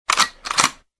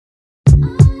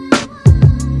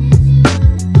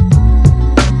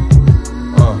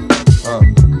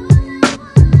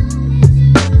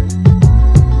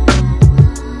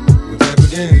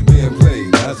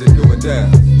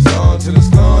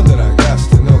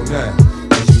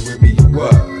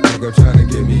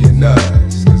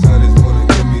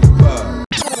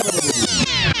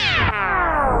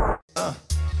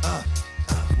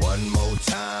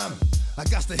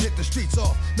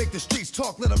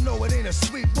no, it ain't a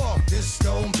sweet walk. This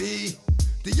don't be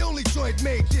the only joint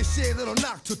made this year that'll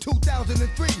knock till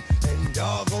 2003. And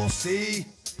y'all gon' see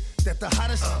that the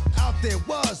hottest out there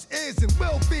was, is, and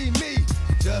will be me.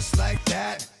 Just like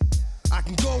that, I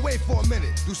can go away for a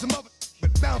minute, do some other,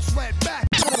 but bounce right back.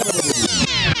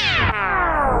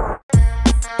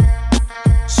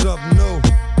 Something new.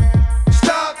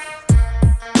 Stop,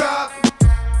 drop,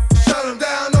 shut them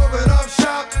down, open up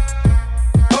shop.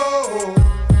 Oh,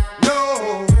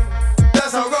 no,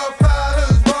 that's how Ruff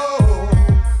Ryders roll.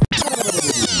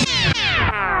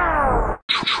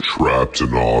 Trapped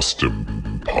in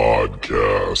Austin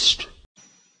podcast.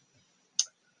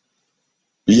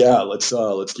 Yeah, let's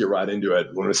get right into it.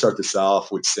 We're going to start this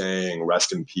off with saying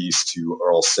rest in peace to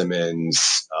Earl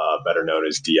Simmons, better known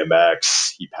as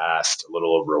DMX. He passed a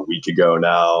little over a week ago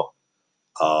now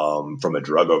from a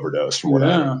drug overdose, from what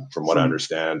I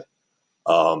understand.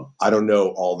 I don't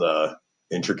know all the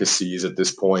intricacies at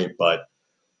this point, but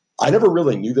I never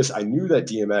really knew this. I knew that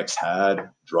DMX had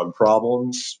drug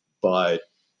problems, but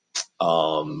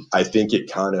I think it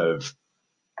kind of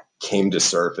came to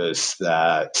surface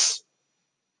that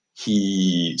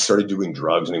he started doing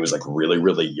drugs when he was like really,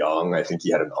 really young. I think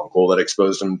he had an uncle that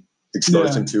exposed him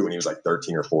to when he was like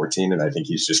 13 or 14. And I think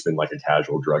he's just been like a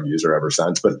casual drug user ever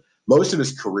since. But most of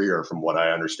his career, from what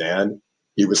I understand,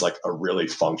 he was like a really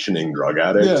functioning drug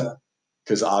addict. Yeah.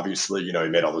 Because obviously, you know, he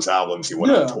made all those albums, he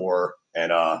went on tour.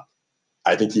 And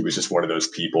I think he was just one of those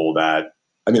people that,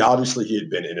 I mean, obviously he had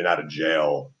been in and out of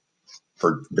jail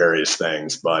for various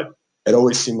things, but it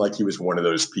always seemed like he was one of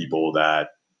those people that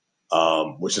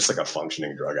was just like a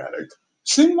functioning drug addict.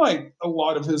 Seemed like a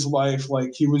lot of his life,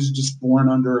 like he was just born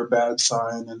under a bad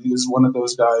sign, and he was one of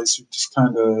those guys who just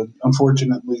kind of,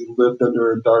 unfortunately, lived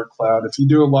under a dark cloud. If you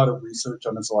do a lot of research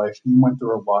on his life, he went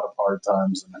through a lot of hard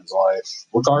times in his life,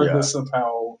 regardless of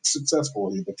how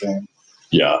successful he became.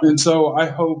 Yeah. And so I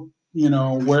hope, you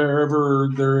know, whatever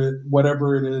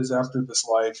it is after this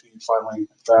life, he finally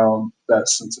found that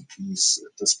sense of peace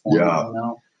at this point. Yeah. You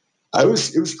know? It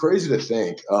was crazy to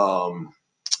think.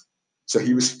 So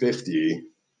he was 50.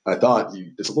 I thought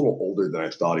he is a little older than I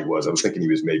thought he was. I was thinking he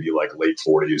was maybe like late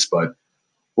 40s, but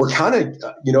we're kind of,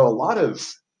 you know, a lot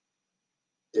of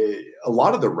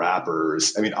the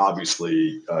rappers, I mean,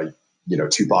 obviously, you know,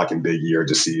 Tupac and Biggie are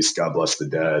deceased, God bless the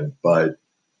dead, but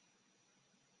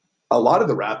a lot of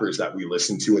the rappers that we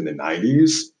listened to in the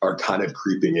 90s are kind of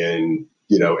creeping in,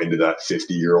 you know, into that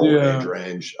 50-year-old age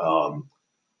range.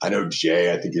 I know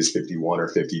Jay, I think, is 51 or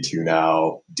 52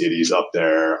 now. Diddy's up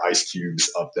there. Ice Cube's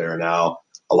up there now.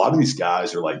 A lot of these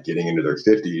guys are like getting into their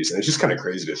 50s, and it's just kind of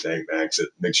crazy to think, man, because it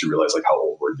makes you realize like how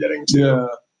old we're getting to. Yeah.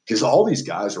 Because all these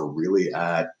guys are really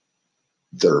at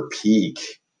their peak,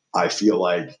 I feel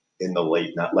like, in the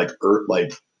late, like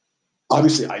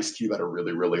obviously Ice Cube had a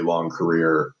really, really long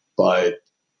career, but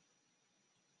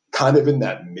kind of in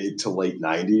that mid to late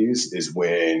 90s is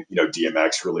when, you know,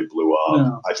 DMX really blew up.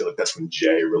 Yeah. I feel like that's when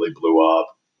Jay really blew up.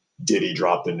 Diddy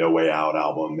dropped the No Way Out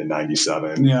album in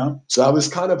 97. Yeah. So I was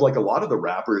kind of like a lot of the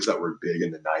rappers that were big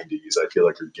in the 90s, I feel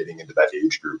like are getting into that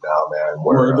age group now, man.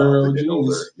 Where they're getting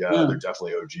older. Yeah, they're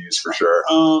definitely OGs for sure.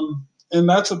 And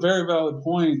that's a very valid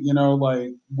point. You know,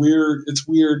 like it's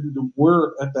weird.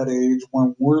 We're at that age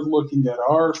when we're looking at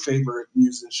our favorite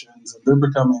musicians and they're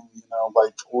becoming, you know,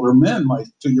 like older men, like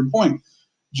to your point,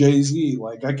 Jay-Z.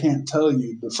 Like I can't tell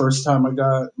you the first time I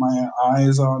got my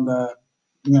eyes on that,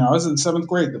 you know, I was in 7th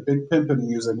grade, the Big Pimpin'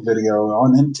 music video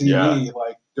on MTV,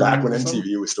 like back when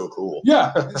MTV was still cool.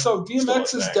 Yeah. So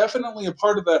DMX is definitely a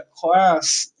part of that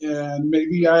class. And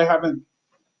maybe I haven't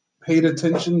paid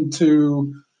attention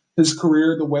to his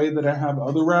career the way that I have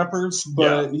other rappers,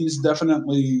 but he's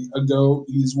definitely a GOAT.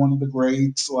 He's one of the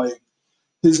greats. Like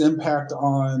his impact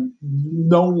on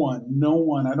no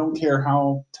one, I don't care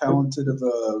how talented of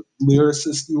a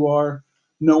lyricist you are,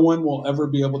 no one will ever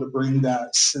be able to bring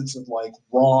that sense of like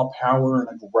raw power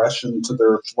and aggression to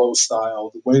their flow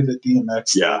style the way that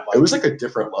DMX did. It was like a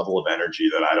different level of energy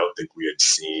that I don't think we had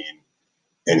seen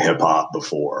in hip hop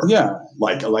before. Yeah.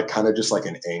 Like kind of just like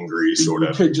an angry sort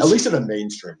of, at least at a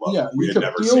mainstream level. Yeah, we had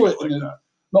never seen it like that.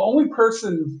 The only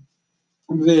person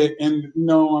that, and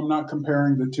no, I'm not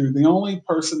comparing the two. The only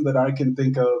person that I can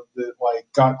think of that like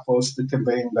got close to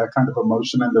conveying that kind of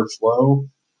emotion in their flow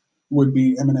would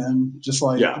be Eminem. Just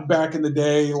like back in the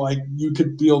day, like you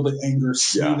could feel the anger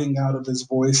seething out of his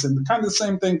voice, and kind of the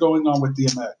same thing going on with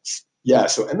DMX. Yeah,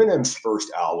 so Eminem's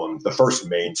first album, the first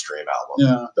mainstream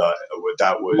album,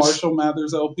 that was Marshall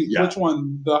Mathers LP. Yeah. Which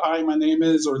one? The Hi, My Name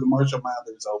Is, or the Marshall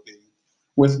Mathers LP?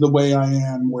 with The Way I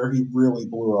Am, where he really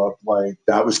blew up. Like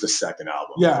that was the second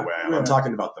album. Yeah, The Way I Am. I'm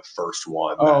talking about the first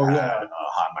one. Oh that yeah, had,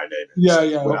 Hot My Name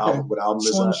Is. Yeah. What Okay. Album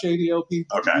is Slim that? Shady LP.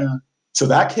 Okay. Yeah. So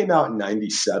that came out in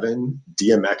 '97.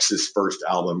 DMX's first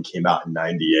album came out in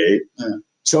 '98. Yeah.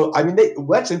 So I mean,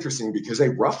 that's interesting because they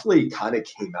roughly kind of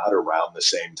came out around the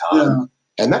same time.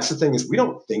 Yeah. And that's the thing is we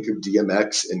don't think of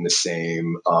DMX in the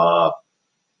same,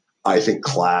 I think,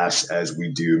 class as we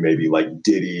do maybe like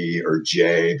Diddy or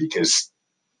Jay, because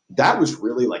that was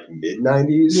really like mid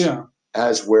 90s. Yeah.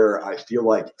 As where I feel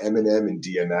like Eminem and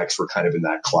DMX were kind of in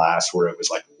that class where it was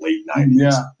like late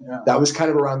 90s. Yeah. That was kind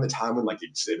of around the time when like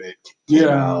Exhibit came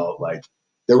out. Like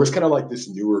there was kind of like this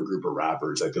newer group of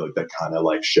rappers, I feel like, that kind of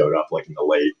like showed up like in the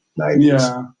late 90s.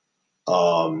 Yeah.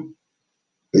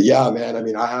 But yeah, man, I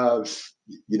mean, I have,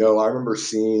 I remember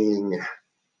seeing,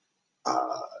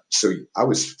 so I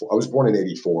was born in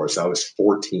 '84, so I was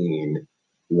 14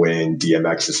 when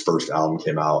DMX's first album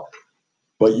came out.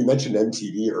 But you mentioned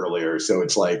MTV earlier, so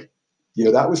it's like,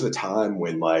 that was the time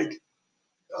when like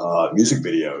music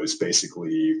videos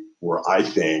basically were, I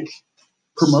think,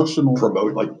 promotional.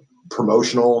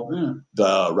 Yeah.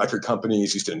 The record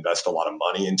companies used to invest a lot of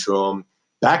money into them.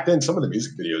 Back then, some of the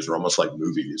music videos were almost like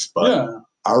movies. But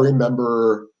I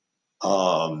remember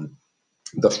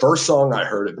the first song I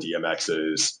heard of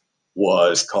DMX's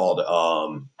was called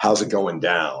 "How's It Going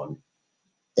Down,"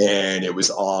 and it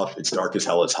was off "It's Dark as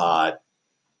Hell, It's Hot."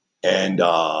 And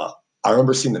I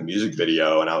remember seeing the music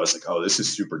video and I was like, oh, this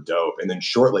is super dope. And then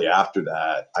shortly after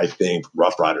that, I think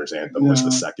Ruff Ryder's Anthem was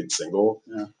the second single.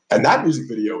 Yeah. And that music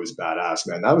video was badass,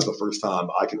 man. That was the first time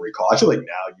I can recall. I feel like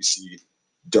now you see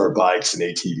dirt bikes and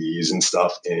ATVs and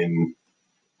stuff in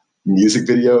music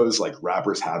videos, like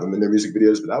rappers have them in their music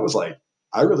videos. But that was like,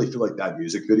 I really feel like that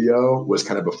music video was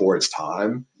kind of before its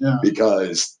time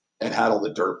because it had all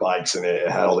the dirt bikes in it. It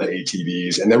had all the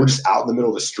ATVs and they were just out in the middle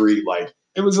of the street, like,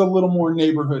 it was a little more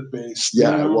neighborhood based.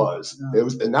 Yeah, it was. Yeah. It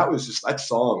was, and that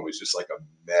song was just like a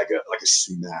mega, like a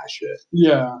smash hit.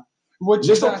 Yeah.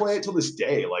 Just don't play it till this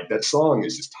day. Like that song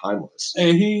is just timeless.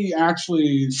 And he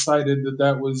actually cited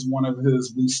that was one of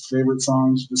his least favorite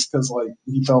songs, just because like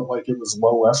he felt like it was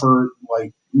low effort.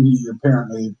 Like he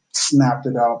apparently snapped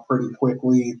it out pretty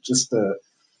quickly just to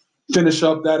finish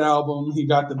up that album. He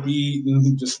got the beat and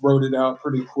he just wrote it out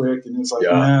pretty quick. And he's like,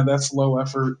 man, that's low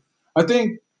effort. I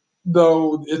think,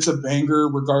 though, it's a banger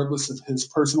regardless of his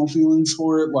personal feelings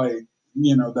for it. Like,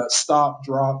 that stop,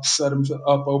 drop, set him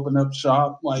up, open up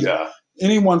shop. Like,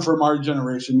 anyone from our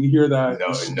generation, you hear that.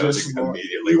 Knows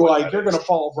immediately. You're going to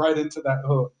fall right into that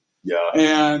hook. Yeah.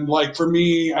 And, like, for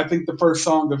me, I think the first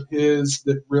song of his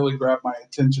that really grabbed my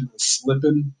attention was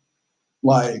Slippin'.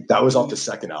 Like, that was off the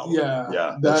second album.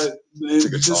 Yeah. It's a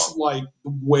good just song. Like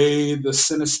the way, the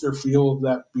sinister feel of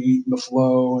that beat and the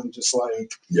flow and just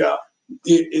like. Yeah.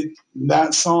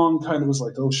 That song kind of was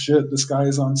like, oh shit, this guy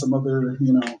is on some other,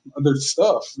 other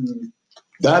stuff. And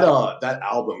that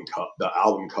album, the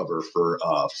album cover for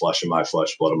 "Flesh of My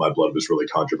Flesh, Blood of My Blood" was really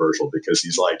controversial because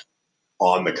he's like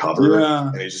on the cover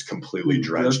and he's just completely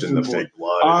drenched in the fake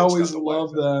blood. I always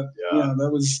loved that. Yeah,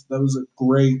 that was a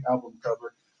great album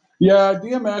cover. Yeah,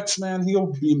 DMX, man,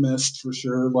 he'll be missed for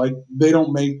sure. Like they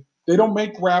don't make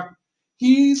rap.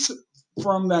 He's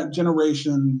from that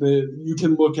generation that you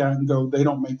can look at and go, they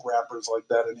don't make rappers like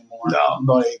that anymore. No.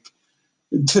 Like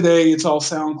today it's all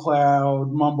SoundCloud,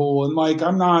 mumble, and like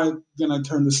I'm not gonna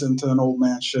turn this into an old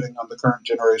man shitting on the current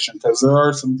generation because there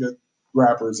are some good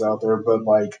rappers out there, but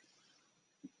like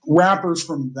rappers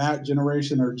from that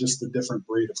generation are just a different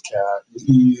breed of cat.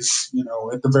 He's,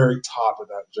 at the very top of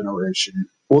that generation.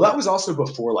 Well, that was also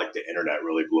before like the internet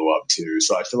really blew up too.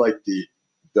 So I feel like the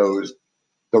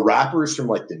rappers from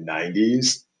like the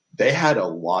 90s, they had a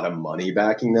lot of money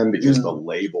backing them because the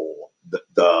label,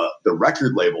 the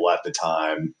record label at the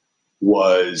time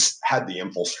had the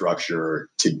infrastructure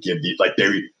to give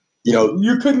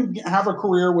you couldn't have a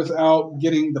career without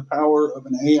getting the power of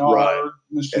an AR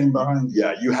machine behind you.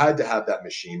 Yeah, you had to have that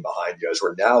machine behind you. As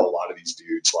where now a lot of these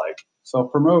dudes like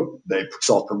self-promote. They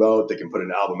self-promote. They can put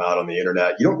an album out on the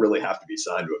internet. You don't really have to be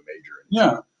signed to a major.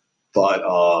 Yeah. But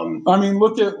I mean,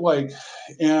 look at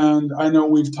and I know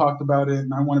we've talked about it,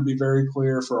 and I want to be very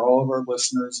clear for all of our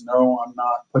listeners. No, I'm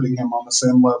not putting him on the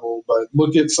same level, but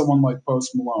look at someone like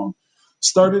Post Malone.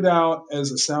 Started out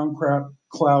as a SoundCloud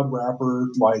rapper,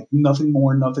 like nothing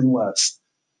more, nothing less.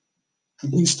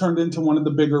 He's turned into one of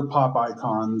the bigger pop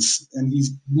icons, and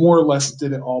he's more or less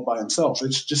did it all by himself.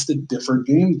 It's just a different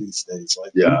game these days.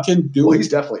 Like you can do it. He's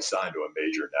definitely signed to a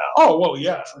major now. Oh well,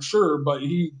 yeah, for sure. But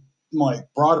he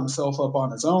brought himself up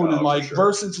on his own, and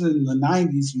versus in the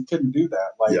 90s, you couldn't do that.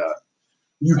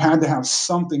 you had to have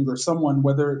something or someone,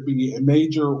 whether it be a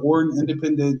major or an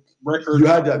independent record. You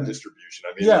had to have distribution.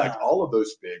 I mean, like all of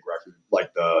those big records,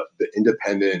 like the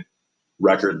independent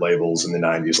record labels in the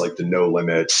 90s, like the No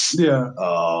Limits,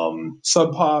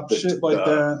 Sub Pop, shit like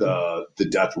that. The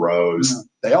Death Rows,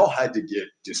 they all had to get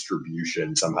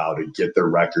distribution somehow to get their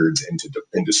records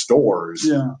into stores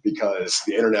because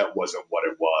the internet wasn't what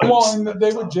it was. Well, and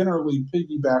they would generally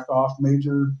piggyback off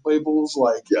major labels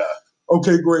like,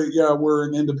 okay, great, we're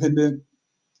an independent,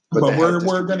 but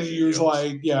we're going to use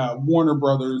like, Warner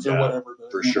Brothers or whatever.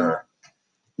 For sure.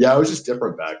 Yeah, it was just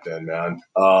different back then, man.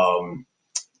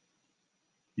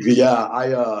 We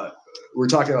were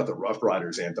talking about the Ruff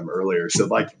Ryders anthem earlier. So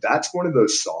like, that's one of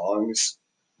those songs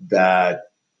that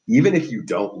even if you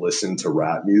don't listen to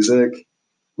rap music,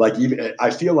 like even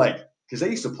I feel like, because they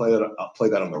used to play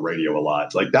that on the radio a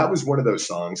lot. Like that was one of those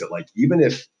songs that like, even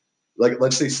if like,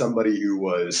 let's say somebody who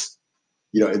was,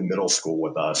 in middle school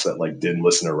with us that like didn't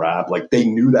listen to rap, like they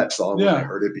knew that song when they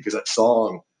heard it because that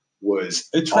song was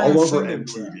all over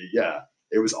MTV. Yeah.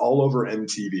 It was all over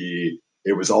MTV.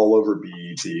 It was all over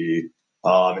BET.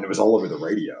 And it was all over the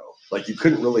radio. Like you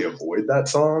couldn't really avoid that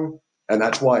song. And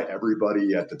that's why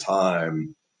everybody at the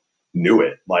time knew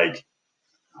it. Like,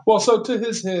 well, so to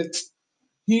his hits,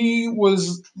 he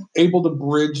was able to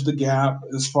bridge the gap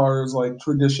as far as like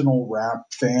traditional rap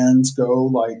fans go,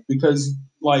 like, because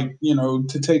like,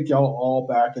 to take y'all all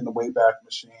back in the Wayback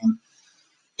Machine,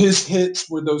 his hits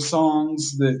were those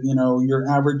songs that, your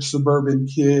average suburban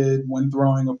kid when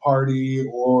throwing a party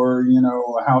or,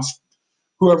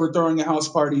 whoever throwing a house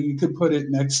party, you could put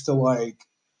it next to like,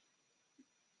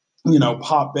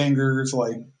 pop bangers,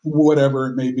 like whatever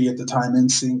it may be at the time,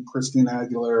 NSYNC, Christina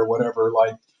Aguilera, or whatever,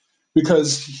 like,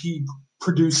 because he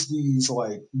produced these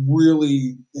like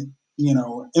really,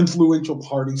 influential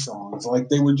party songs. Like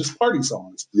they were just party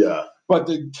songs. Yeah. But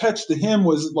the catch to him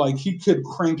was like he could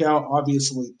crank out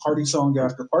obviously party song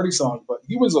after party song, but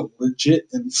he was a legit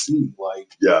MC.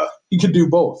 Like he could do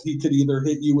both. He could either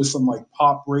hit you with some like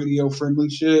pop radio friendly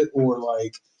shit, or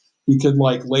like he could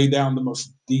like lay down the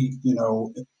most deep,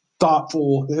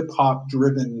 thoughtful hip hop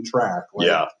driven track.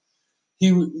 Like,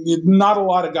 he not a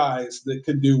lot of guys that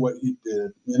could do what he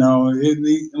did.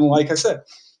 And like I said,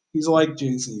 he's like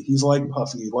Jay-Z. He's like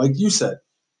Puffy. Like you said,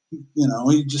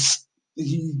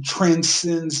 he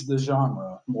transcends the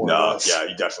genre more or less. Yeah,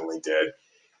 he definitely did.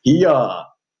 He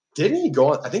didn't he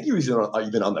go on? I think he was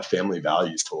even on the Family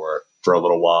Values tour for a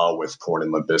little while with Korn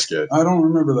and Limp Bizkit. I don't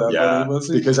remember that. Yeah, was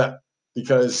he?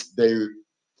 because they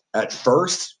at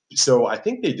first. So I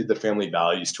think they did the Family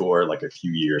Values tour like a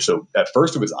few years. So at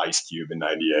first it was Ice Cube in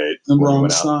 '98. And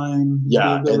Rammstein.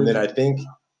 Yeah, and then I think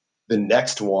the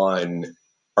next one,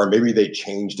 or maybe they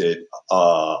changed it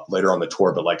later on the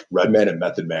tour, but like Redman and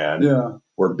Method Man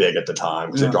were big at the time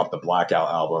because they dropped the Blackout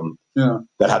album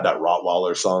that had that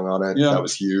Rottweiler song on it. That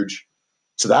was huge.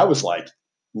 So that was like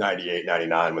 98,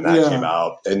 99 when that came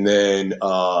out. And then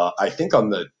I think on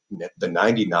the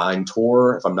 99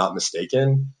 tour, if I'm not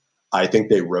mistaken, I think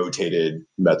they rotated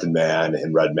Method Man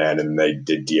and Redman, and they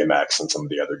did DMX on some of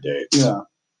the other dates. Yeah.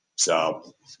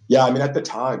 So, yeah, I mean, at the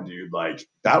time, dude, like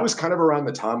that was kind of around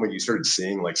the time when you started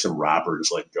seeing like some rappers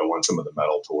like go on some of the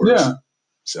metal tours. Yeah.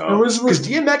 So, because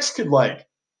DMX could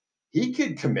he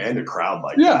could command a crowd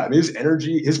like that. I mean, his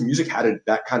energy, his music had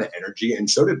that kind of energy, and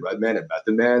so did Redman and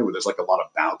Method Man, where there's like a lot of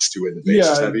bounce to it. And the bass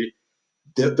is heavy.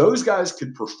 Those guys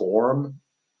could perform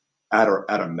at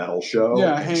a metal show.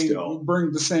 Yeah,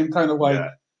 bring the same kind of like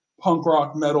punk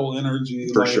rock metal energy.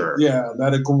 For like, sure. Yeah,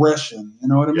 that aggression. You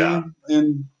know what I mean?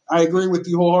 And I agree with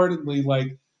you wholeheartedly.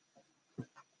 Like,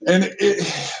 and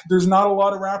there's not a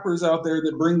lot of rappers out there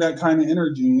that bring that kind of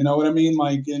energy. You know what I mean?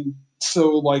 Like, and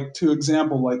so like, to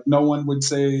example, like no one would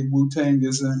say Wu-Tang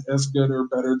isn't as good or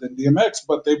better than DMX,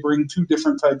 but they bring two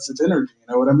different types of energy.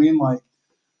 You know what I mean? Like,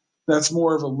 that's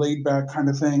more of a laid back kind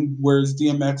of thing, whereas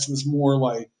DMX was more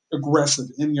like aggressive,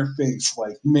 in your face,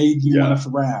 like made you want to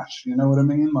thrash. You know what I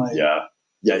mean? Like, yeah,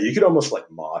 you could almost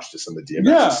like mosh to some of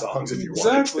DMX's songs if you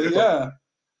wanted to. Yeah.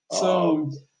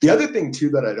 So the other thing too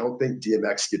that I don't think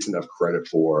DMX gets enough credit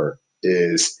for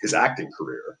is his acting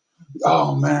career.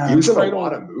 Oh man, he was in a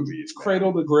lot of movies.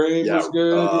 Cradle to Grave was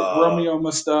good. Romeo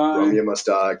Must Die. Romeo Must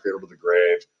Die. Cradle to the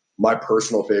Grave. My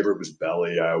personal favorite was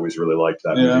Belly. I always really liked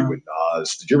that movie with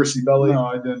Nas. Did you ever see Belly? No,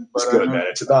 I didn't. It's good, man.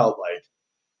 It's about like,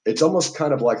 it's almost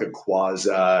kind of like a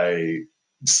quasi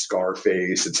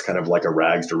Scarface. It's kind of like a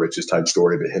rags to riches type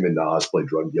story, but him and Nas play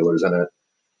drug dealers in it.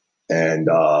 And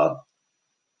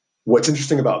what's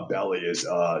interesting about Belly is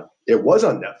it was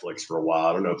on Netflix for a while.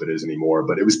 I don't know if it is anymore,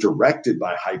 but it was directed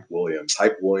by Hype Williams.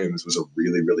 Hype Williams was a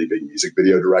really, really big music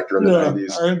video director in the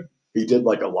 90s. He did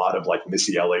like a lot of like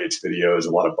Missy Elliott's videos, a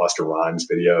lot of Busta Rhymes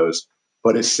videos,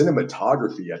 but his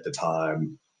cinematography at the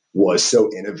time was so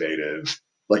innovative.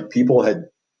 Like people had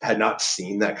not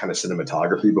seen that kind of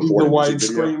cinematography before. The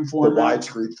widescreen format. The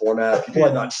widescreen format. People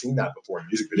had not seen that before in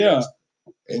music videos.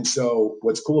 Yeah. And so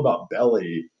what's cool about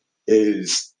Belly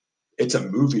is it's a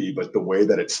movie, but the way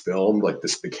that it's filmed, like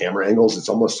the camera angles, it's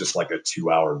almost just like a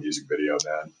 2-hour music video,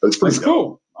 man. But it's pretty dope.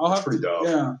 Cool. It's pretty dope.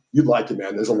 Yeah. You'd like it,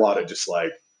 man. There's a lot of just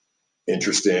like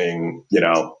interesting,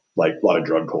 like a lot of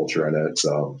drug culture in it.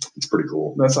 So it's pretty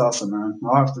cool. That's awesome, man.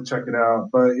 I'll have to check it out.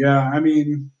 But yeah, I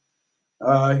mean,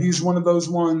 he's one of those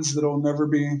ones that'll never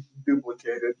be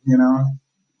duplicated,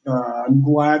 I'm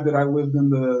glad that I lived in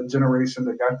the generation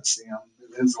that got to see him,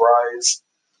 his rise.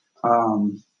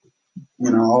 I'll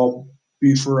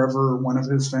be forever one of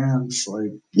his fans.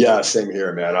 Like, yeah, same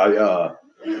here, man.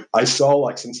 I saw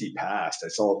like since he passed, I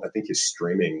think his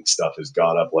streaming stuff has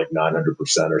gone up like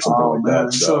 900% or something like man.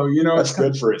 that. So that's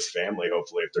good for his family.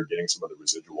 Hopefully, if they're getting some of the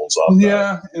residuals off.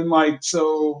 Yeah,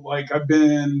 that.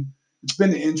 And it's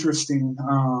been interesting.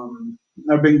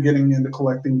 I've been getting into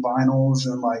collecting vinyls,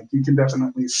 and like you can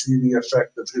definitely see the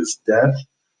effect of his death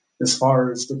as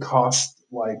far as the cost,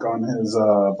 like on his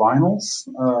vinyls.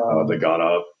 They gone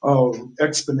up. Oh,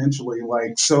 exponentially.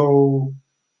 Like so.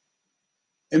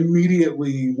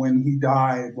 Immediately when he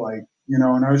died,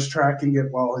 and I was tracking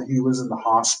it while he was in the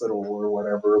hospital or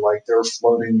whatever, like they're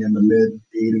floating in the mid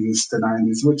 80s to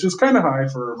 90s, which is kind of high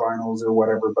for vinyls or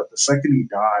whatever. But the second he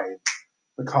died,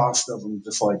 the cost of them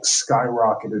just like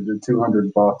skyrocketed to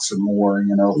 $200 or more,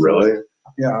 Really?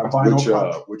 Yeah.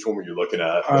 Vinyl. Which one were you looking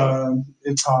at?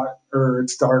 It's hot or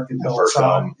it's dark and hell it's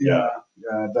hot. Yeah.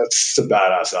 It's a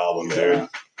badass album, dude. Yeah.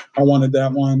 I wanted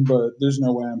that one, but there's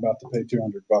no way I'm about to pay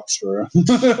 $200 for a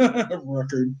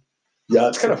record. Yeah,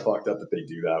 it's kind of fucked up that they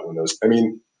do that when those. I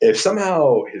mean, if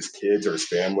somehow his kids or his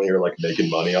family are like making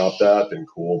money off that, then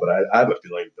cool. But I have a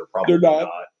feeling they're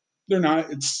not. They're not.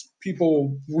 It's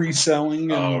people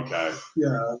reselling. And, okay.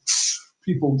 Yeah, it's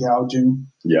people gouging.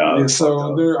 Yeah.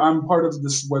 So I'm part of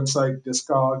this website,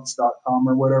 discogs.com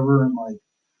or whatever, and like.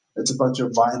 It's a bunch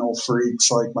of vinyl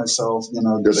freaks like myself,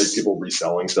 Are they people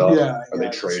reselling stuff? Yeah. Are they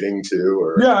trading too?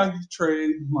 Or? Yeah, I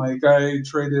trade. Like I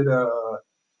traded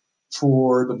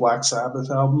for the Black Sabbath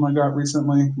album I got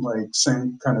recently. Like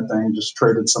same kind of thing. Just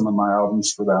traded some of my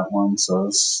albums for that one. So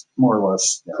it's more or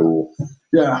less cool.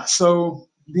 Yeah. So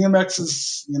DMX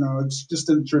is, it's just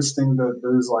interesting that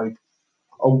there's like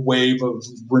a wave of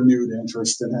renewed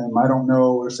interest in him. I don't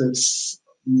know if it's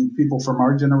people from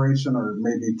our generation or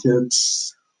maybe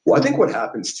kids. Well, I think what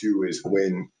happens too is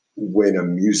when a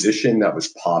musician that was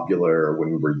popular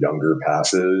when we were younger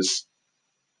passes,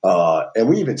 and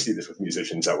we even see this with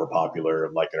musicians that were popular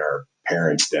like in our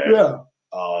parents' day. Yeah.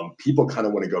 People kind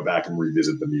of want to go back and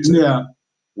revisit the music. Yeah.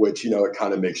 Which, it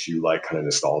kind of makes you like kind of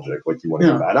nostalgic. Like you want to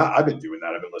go back. And I've been doing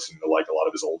that. I've been listening to like a lot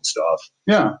of his old stuff.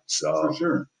 Yeah. So for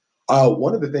sure.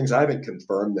 One of the things, I haven't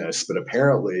confirmed this, but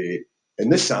apparently,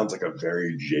 and this sounds like a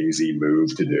very Jay-Z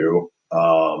move to do,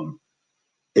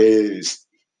 is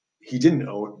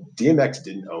DMX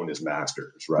didn't own his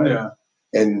masters, right? Yeah.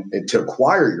 And to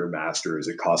acquire your masters,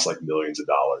 it costs like millions of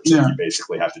dollars. Yeah. So you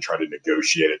basically have to try to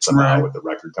negotiate it somehow with the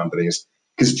record companies.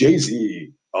 Because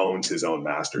Jay-Z owns his own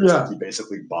masters. Yeah. Like he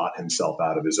basically bought himself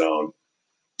out of his own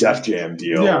Def Jam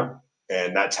deal. Yeah.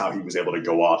 And that's how he was able to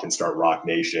go off and start Rock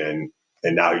Nation.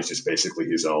 And now he's just basically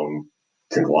his own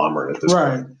conglomerate at this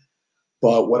point.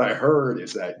 But what I heard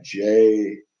is that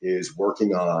Jay is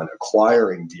working on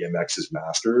acquiring DMX's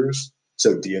masters,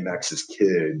 so DMX's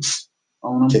kids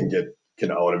can own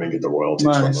them and get the royalties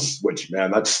from them. Which,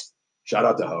 man, that's shout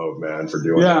out to Hove, man, for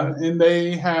doing that. Yeah, and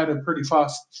they had a pretty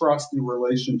frosty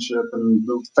relationship, and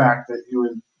the fact that he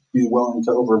would be willing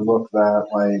to overlook that,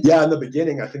 like in the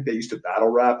beginning, I think they used to battle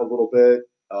rap a little bit,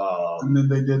 and then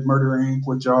they did Murder Inc.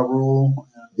 with Ja Rule.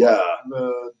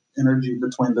 The energy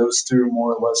between those two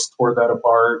more or less tore that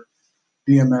apart.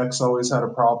 DMX always had a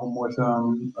problem with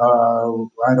him.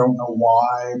 I don't know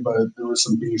why, but there was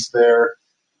some beef there.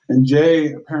 And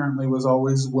Jay apparently was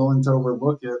always willing to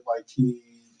overlook it. Like he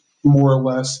more or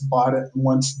less bought it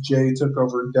once Jay took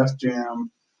over Def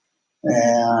Jam.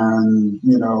 And,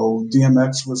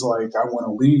 DMX was like, I want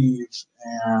to leave.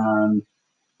 And,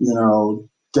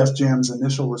 Def Jam's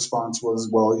initial response was,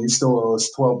 well, you still owe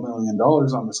us $12 million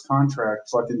on this contract.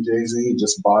 Fucking Jay-Z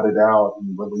just bought it out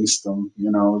and released them.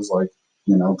 It was like,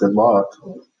 good luck.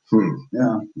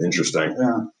 Yeah. Interesting.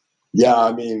 Yeah. Yeah,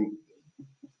 I mean,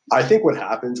 I think what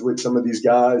happens with some of these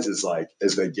guys is like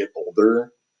as they get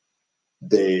older,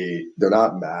 they're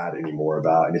not mad anymore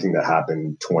about anything that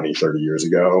happened 20, 30 years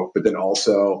ago. But then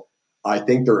also I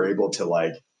think they're able to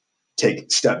like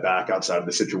step back outside of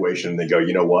the situation and they go,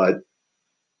 you know what?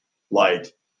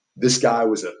 Like, this guy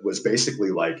was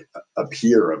basically like a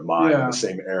peer of mine in the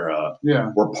same era.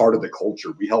 Yeah. We're part of the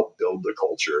culture. We help build the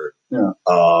culture. Yeah.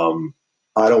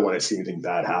 I don't want to see anything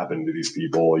bad happen to these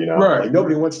people, you know? Right. Like,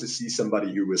 nobody wants to see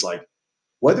somebody who was like,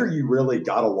 whether you really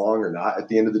got along or not at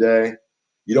the end of the day,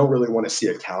 you don't really want to see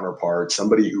a counterpart,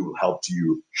 somebody who helped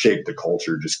you shape the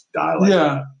culture, just die like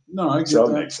that. No, I get so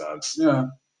that. It makes sense. Yeah.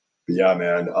 But yeah,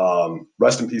 man.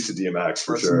 Rest in peace to DMX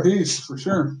for Rest sure. in peace, for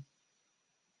sure.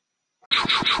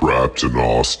 Trapped in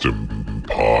Austin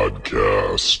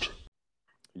podcast.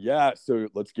 Yeah, so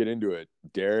let's get into it.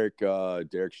 Derek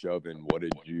Chauvin, were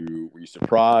you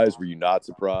surprised? Were you not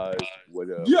surprised? I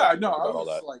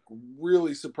was like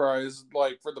really surprised.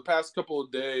 Like for the past couple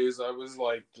of days, I was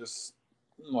like just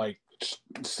like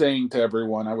saying to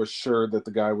everyone I was sure that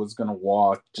the guy was going to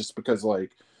walk, just because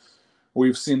like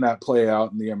we've seen that play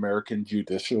out in the American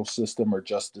judicial system or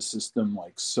justice system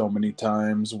like so many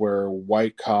times, where a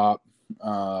white cop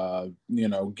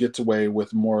gets away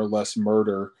with more or less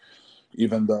murder,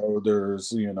 even though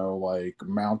there's, like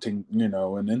mounting,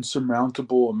 an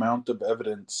insurmountable amount of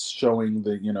evidence showing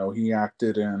that, he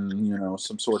acted in,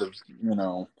 some sort of,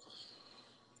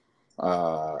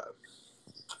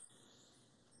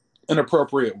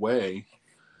 inappropriate way.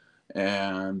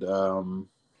 And,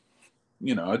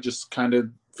 I just kind of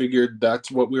figured that's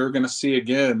what we were going to see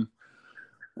again.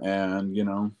 And,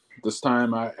 this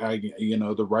time I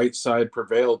the right side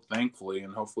prevailed, thankfully,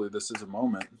 and hopefully this is a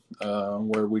moment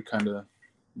where we kind of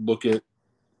look at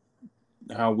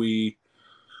how we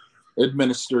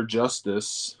administer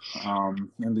justice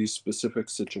in these specific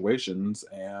situations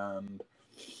and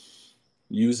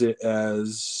use it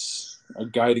as a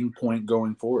guiding point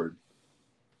going forward.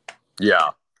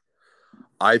 Yeah.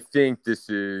 I think this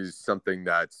is something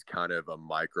that's kind of a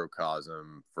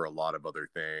microcosm for a lot of other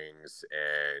things,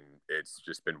 and it's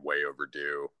just been way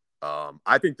overdue.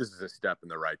 I think this is a step in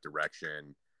the right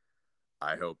direction.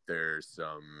 I hope there's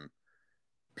some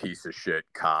piece of shit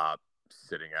cop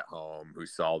sitting at home who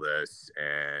saw this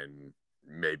and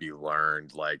maybe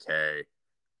learned, like, hey,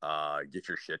 get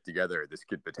your shit together. This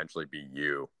could potentially be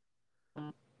you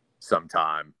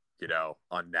sometime.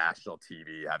 On national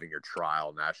TV, having your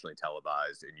trial nationally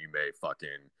televised, and you may fucking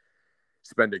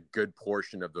spend a good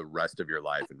portion of the rest of your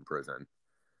life in prison.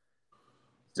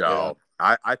 So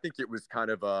yeah. I think it was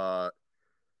kind of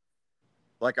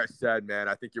like I said, man,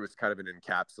 I think it was kind of an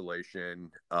encapsulation.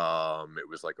 It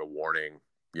was like a warning,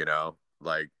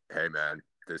 like, hey man,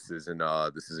 this isn't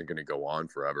going to go on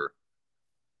forever.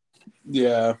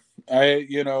 Yeah, I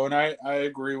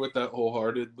agree with that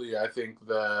wholeheartedly. I think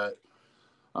that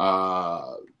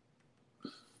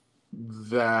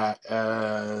that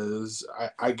as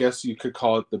I guess you could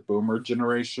call it the boomer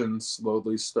generation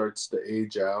slowly starts to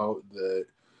age out, that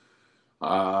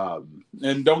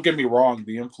and don't get me wrong,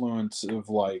 the influence of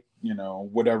like,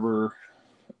 whatever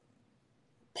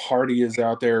party is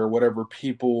out there, whatever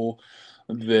people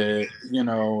that,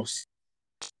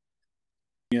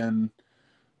 in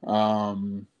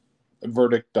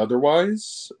verdict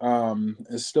otherwise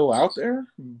is still out there,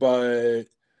 but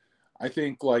I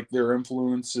think like their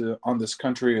influence on this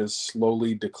country is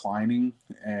slowly declining,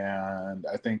 and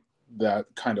I think that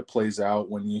kind of plays out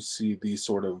when you see these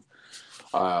sort of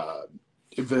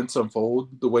events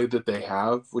unfold the way that they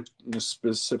have, which is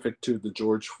specific to the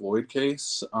George Floyd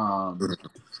case.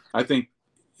 I think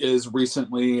as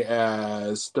recently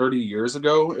as 30 years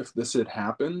ago, if this had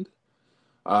happened,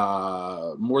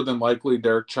 more than likely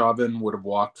Derek Chauvin would have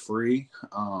walked free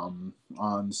on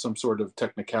some sort of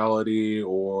technicality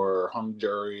or hung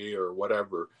jury or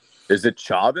whatever. Is it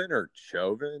Chauvin or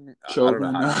Chauvin?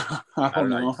 Chauvin. I don't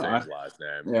know how you say his last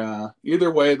name. Yeah.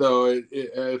 Either way, though,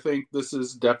 I think this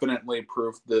is definitely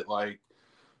proof that like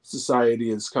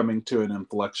society is coming to an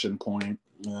inflection point,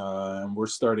 and we're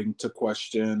starting to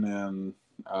question and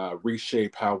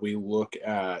reshape how we look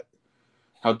at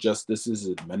how justice is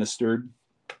administered,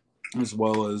 as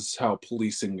well as how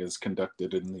policing is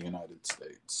conducted in the United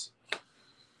States.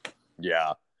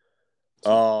 Yeah.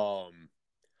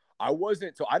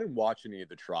 I didn't watch any of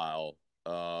the trial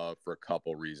for a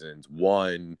couple reasons.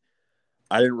 One,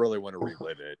 I didn't really want to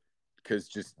relive it, because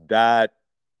just that,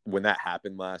 when that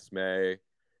happened last May,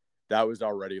 that was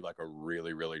already like a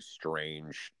really, really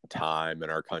strange time in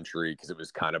our country, because it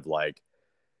was kind of like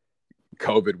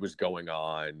COVID was going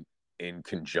on in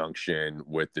conjunction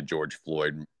with the George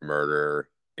Floyd murder,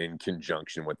 in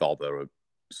conjunction with all the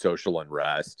social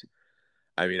unrest.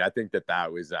 I mean, I think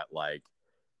that was at like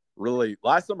really,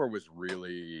 last summer was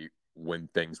really when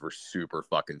things were super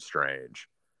fucking strange.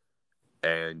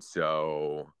 And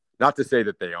so, not to say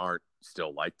that they aren't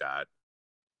still like that.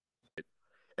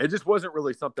 It just wasn't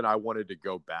really something I wanted to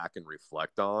go back and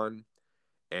reflect on.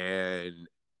 And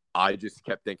I just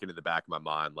kept thinking in the back of my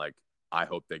mind, like, I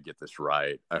hope they get this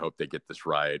right. I hope they get this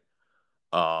right.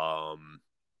 And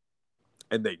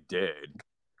they did.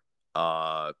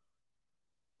 And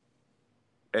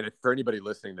if, for anybody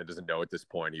listening that doesn't know at this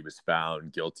point, he was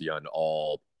found guilty on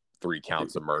all 3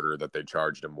 counts of murder that they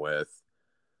charged him with.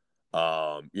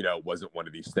 It wasn't one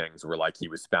of these things where like he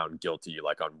was found guilty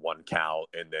like on 1 count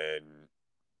and then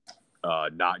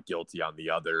not guilty on the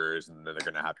others, and then they're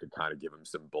going to have to kind of give him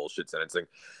some bullshit sentencing.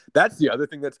 That's the other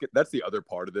thing that's the other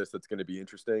part of this that's going to be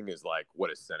interesting, is like what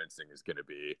his sentencing is going to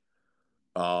be.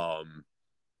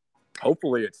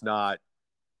 Hopefully it's not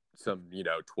some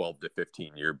 12 to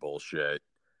 15 year bullshit.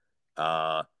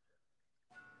 I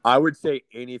would say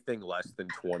anything less than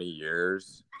 20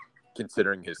 years,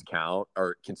 considering his count,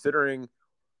 or considering,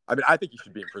 I mean, I think he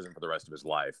should be in prison for the rest of his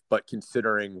life, but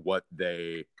considering what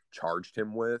they charged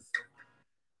him with,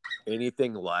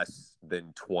 anything less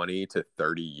than 20 to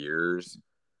 30 years,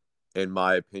 in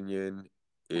my opinion,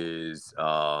 is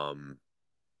an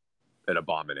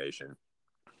abomination.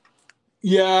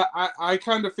 Yeah, I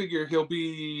kind of figure he'll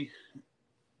be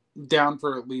down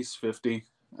for at least 50.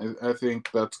 I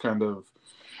think that's kind of.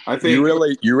 I think you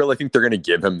really think they're going to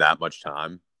give him that much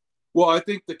time? Well, I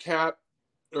think the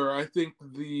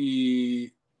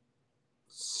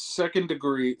second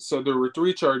degree. So there were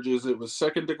 3 charges. It was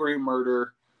second degree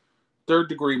murder, third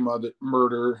degree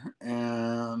murder,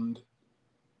 and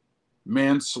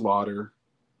manslaughter,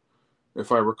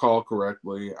 if I recall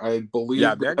correctly. I believe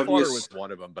manslaughter was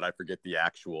one of them, but I forget the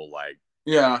actual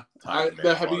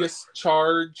the heaviest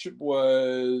charge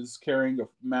was carrying a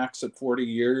max of 40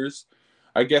 years.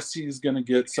 I guess he's going to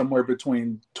get somewhere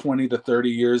between 20 to 30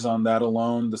 years on that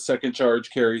alone. The second charge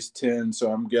carries 10,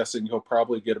 so I'm guessing he'll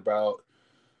probably get about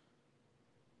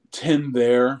 10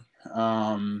 there.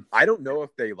 I don't know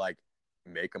if they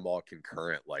make them all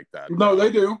concurrent like that. No,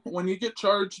 they do. When you get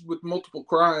charged with multiple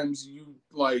crimes,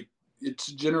 it's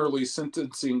generally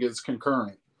sentencing is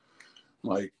concurrent.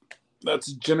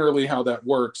 That's generally how that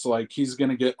works. He's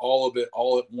going to get all of it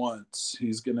all at once.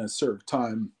 He's going to serve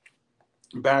time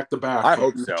back to back. I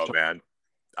hope so, man.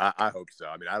 I hope so.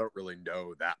 I mean, I don't really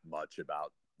know that much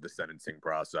about the sentencing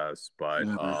process, but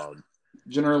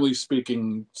generally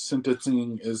speaking,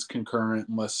 sentencing is concurrent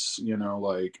unless,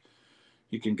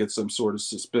 he can get some sort of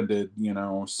suspended,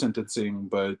 sentencing.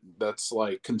 But that's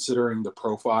considering the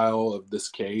profile of this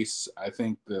case, I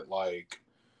think that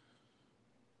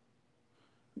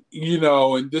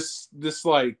and this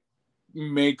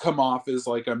may come off as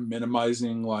I'm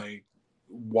minimizing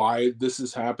why this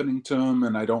is happening to him,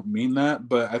 and I don't mean that,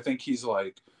 but I think he's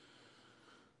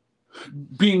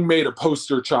being made a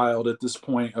poster child at this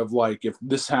point of if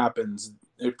this happens,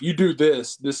 if you do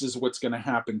this is what's going to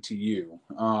happen to you,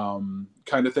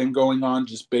 kind of thing going on,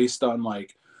 just based on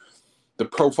the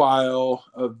profile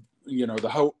of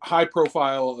the high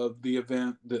profile of the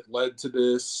event that led to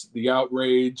this, the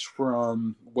outrage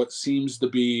from what seems to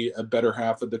be a better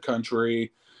half of the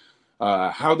country,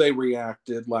 how they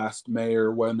reacted last May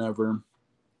or whenever.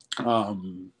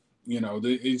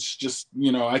 It's just,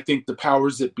 I think the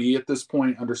powers that be at this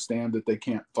point understand that they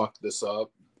can't fuck this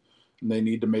up, and they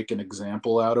need to make an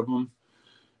example out of him.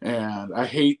 And I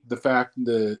hate the fact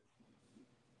that,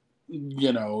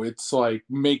 it's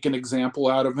make an example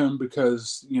out of him,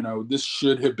 because, this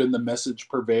should have been the message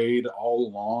purveyed all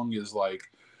along, is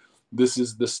this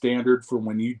is the standard for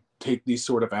when you take these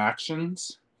sort of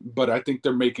actions. But I think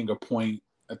they're making a point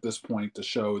at this point to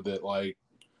show that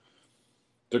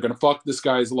they're going to fuck this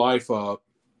guy's life up,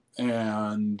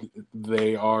 and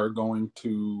they are going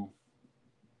to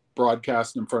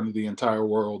broadcast in front of the entire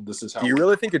world. This is how. Do you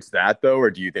really think it's that though,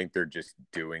 or do you think they're just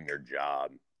doing their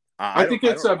job? I think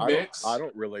it's a mix. I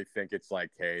don't really think it's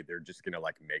hey, they're just going to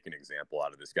make an example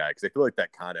out of this guy, because I feel like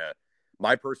that kind of,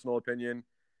 my personal opinion,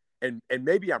 and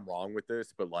maybe I'm wrong with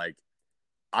this, but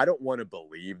I don't want to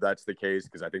believe that's the case,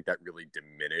 because I think that really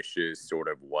diminishes sort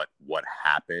of what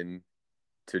happened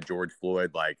to George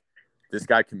Floyd. This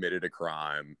guy committed a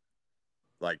crime.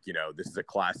 This is a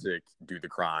classic do the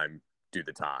crime, do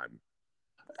the time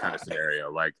kind of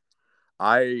scenario.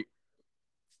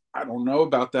 I don't know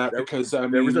about that, because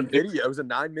there was a video. It was a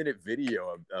 9-minute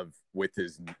video of with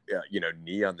his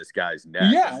knee on this guy's neck.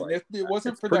 Yeah, and if it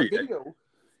wasn't for that video,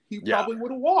 he probably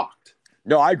would have walked.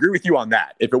 No, I agree with you on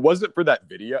that. If it wasn't for that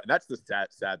video, and that's the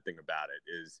sad thing about it,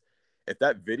 is if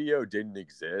that video didn't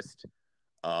exist,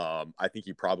 I think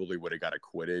he probably would have got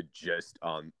acquitted just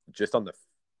on the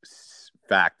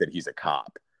fact that he's a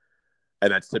cop,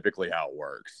 and that's typically how it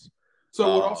works.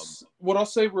 So what I'll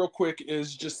say real quick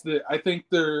is just that I think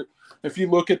if you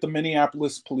look at the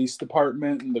Minneapolis Police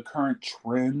Department and the current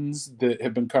trends that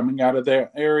have been coming out of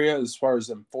that area as far as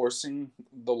enforcing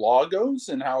the law goes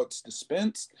and how it's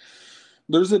dispensed,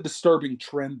 there's a disturbing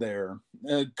trend there,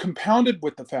 compounded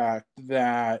with the fact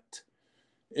that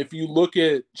if you look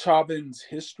at Chauvin's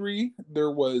history,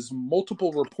 there was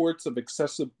multiple reports of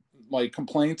excessive, like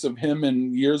complaints of him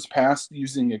in years past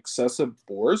using excessive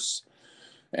force.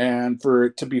 And for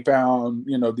it to be found,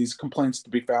 these complaints to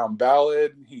be found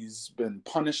valid, he's been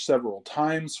punished several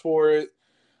times for it.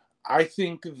 I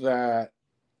think that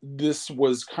this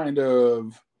was kind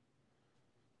of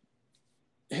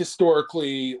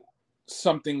historically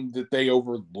something that they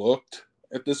overlooked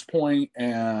at this point,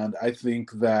 and I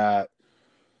think that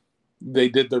they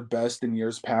did their best in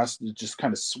years past to just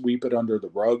kind of sweep it under the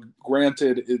rug.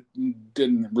 Granted, it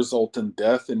didn't result in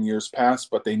death in years past,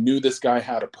 but they knew this guy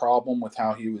had a problem with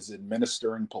how he was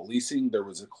administering policing. There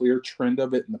was a clear trend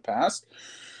of it in the past.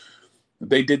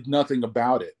 They did nothing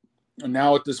about it. And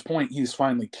now at this point, he's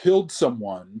finally killed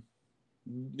someone,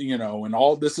 and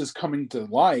all this is coming to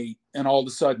light. And all of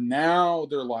a sudden now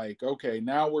they're like, okay,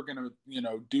 now we're going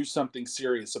to, do something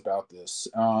serious about this.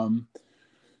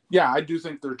 Yeah, I do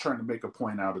think they're trying to make a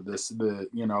point out of this that,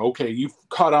 okay, you've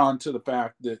caught on to the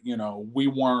fact that, we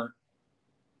weren't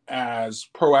as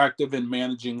proactive in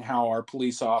managing how our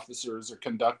police officers are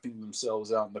conducting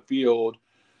themselves out in the field.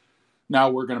 Now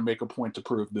we're going to make a point to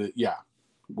prove that, yeah,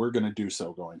 we're going to do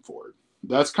so going forward.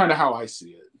 That's kind of how I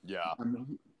see it. Yeah.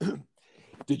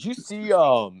 Did you see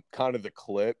kind of the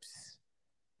clips?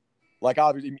 Like,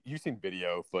 obviously, you've seen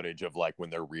video footage of like when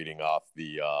they're reading off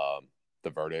the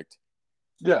verdict.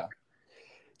 Yeah.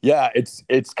 Yeah, it's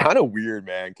kind of weird,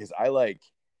 man, because I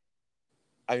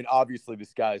mean, obviously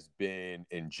this guy's been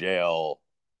in jail.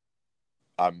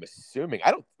 I'm assuming.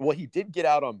 He did get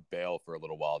out on bail for a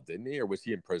little while, didn't he? Or was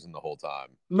he in prison the whole time?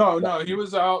 No, he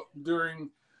was out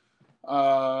during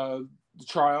the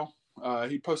trial.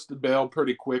 He posted bail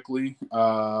pretty quickly,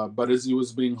 but as he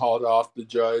was being hauled off, the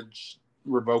judge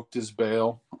revoked his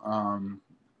bail.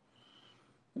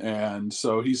 And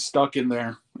so he's stuck in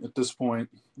there at this point.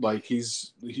 Like he.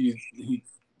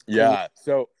 Yeah.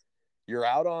 So you're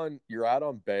out on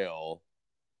bail,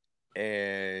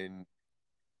 and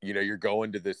you're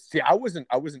going to this. See, I wasn't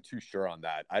too sure on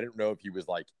that. I didn't know if he was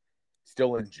like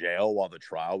still in jail while the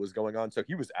trial was going on. So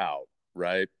he was out,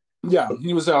 right? Yeah,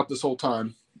 he was out this whole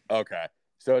time. Okay.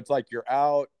 So it's like you're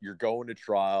out, you're going to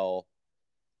trial,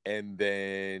 and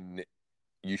then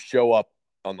you show up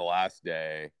on the last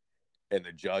day, and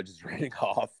the judge is reading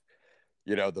off,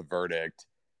 the verdict.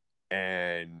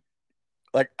 And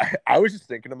like, I was just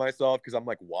thinking to myself, because I'm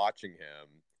like watching him,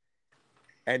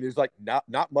 and there's like not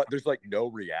much, there's like no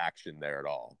reaction there at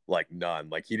all. Like none.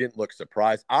 Like he didn't look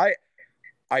surprised. I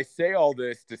say all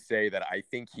this to say that I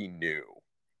think he knew,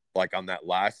 like on that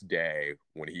last day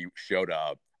when he showed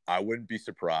up, I wouldn't be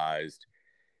surprised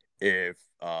if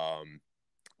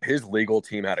his legal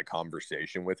team had a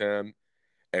conversation with him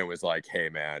and was like, hey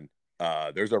man,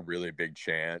 there's a really big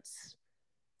chance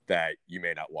that you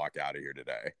may not walk out of here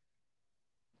today.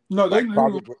 No, like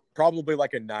probably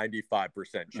like a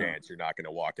 95% chance you're not going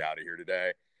to walk out of here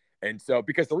today. And so,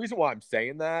 because the reason why I'm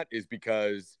saying that is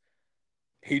because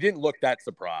he didn't look that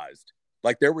surprised.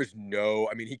 Like there was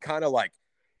he kind of like,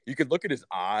 you could look at his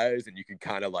eyes and you could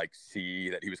kind of like see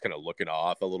that he was kind of looking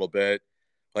off a little bit.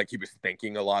 Like he was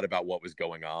thinking a lot about what was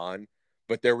going on,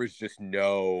 but there was just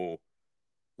no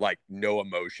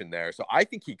emotion there. So I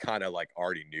think he kind of like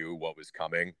already knew what was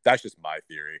coming. That's just my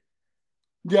theory.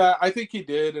 Yeah, I think he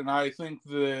did. And I think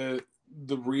the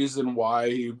reason why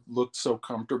he looked so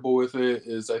comfortable with it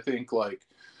is I think like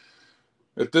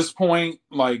at this point,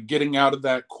 like getting out of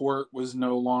that court was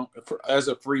no longer, as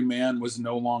a free man, was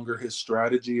no longer his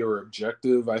strategy or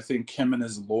objective. I think him and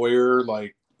his lawyer,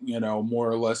 more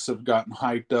or less have gotten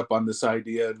hyped up on this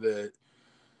idea that,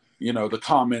 the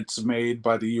comments made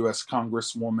by the U.S.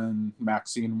 Congresswoman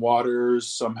Maxine Waters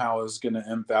somehow is going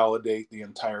to invalidate the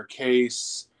entire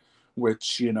case,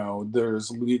 which,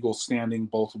 there's legal standing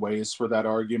both ways for that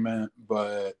argument.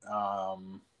 But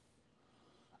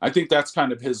I think that's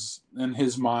kind of in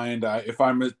his mind.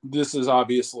 This is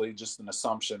obviously just an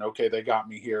assumption. Okay, they got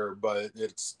me here, but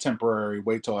it's temporary.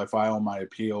 Wait till I file my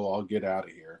appeal. I'll get out of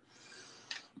here.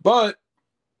 But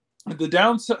the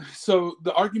downside, so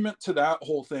the argument to that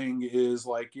whole thing is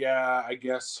like, yeah, I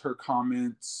guess her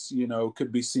comments,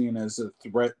 could be seen as a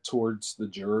threat towards the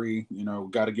jury.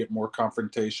 Got to get more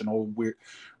confrontational.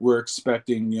 We're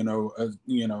expecting,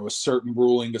 a certain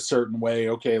ruling a certain way.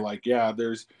 Okay, like, yeah,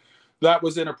 there's that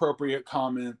was inappropriate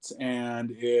comments,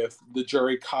 and if the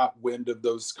jury caught wind of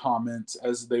those comments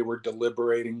as they were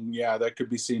deliberating, yeah, that could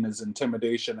be seen as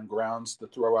intimidation and grounds to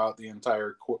throw out the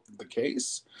entire the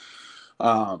case.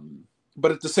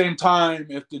 But at the same time,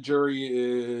 if the jury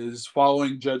is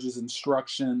following judge's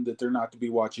instruction that they're not to be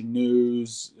watching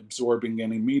news, absorbing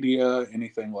any media,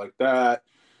 anything like that,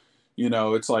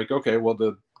 it's like, okay, well,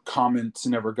 the comments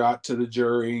never got to the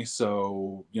jury,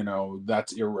 so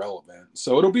that's irrelevant.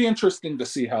 So it'll be interesting to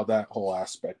see how that whole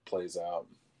aspect plays out.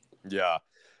 Yeah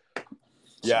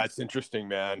it's interesting,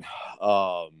 man.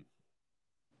 I'm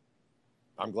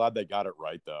glad they got it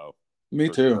right, though. Me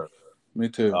too. Sure. Me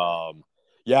too.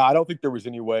 I don't think there was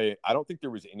any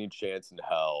chance in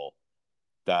hell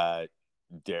that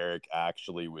Derek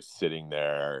actually was sitting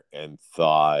there and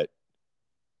thought,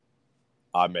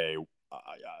 I may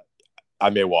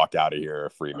walk out of here a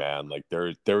free man. Like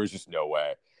there was just no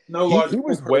way. No, he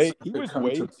was way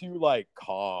too like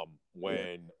calm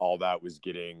when all that was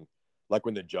getting, like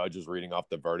when the judge was reading off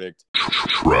the verdict.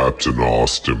 Trapped in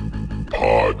Austin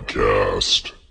podcast.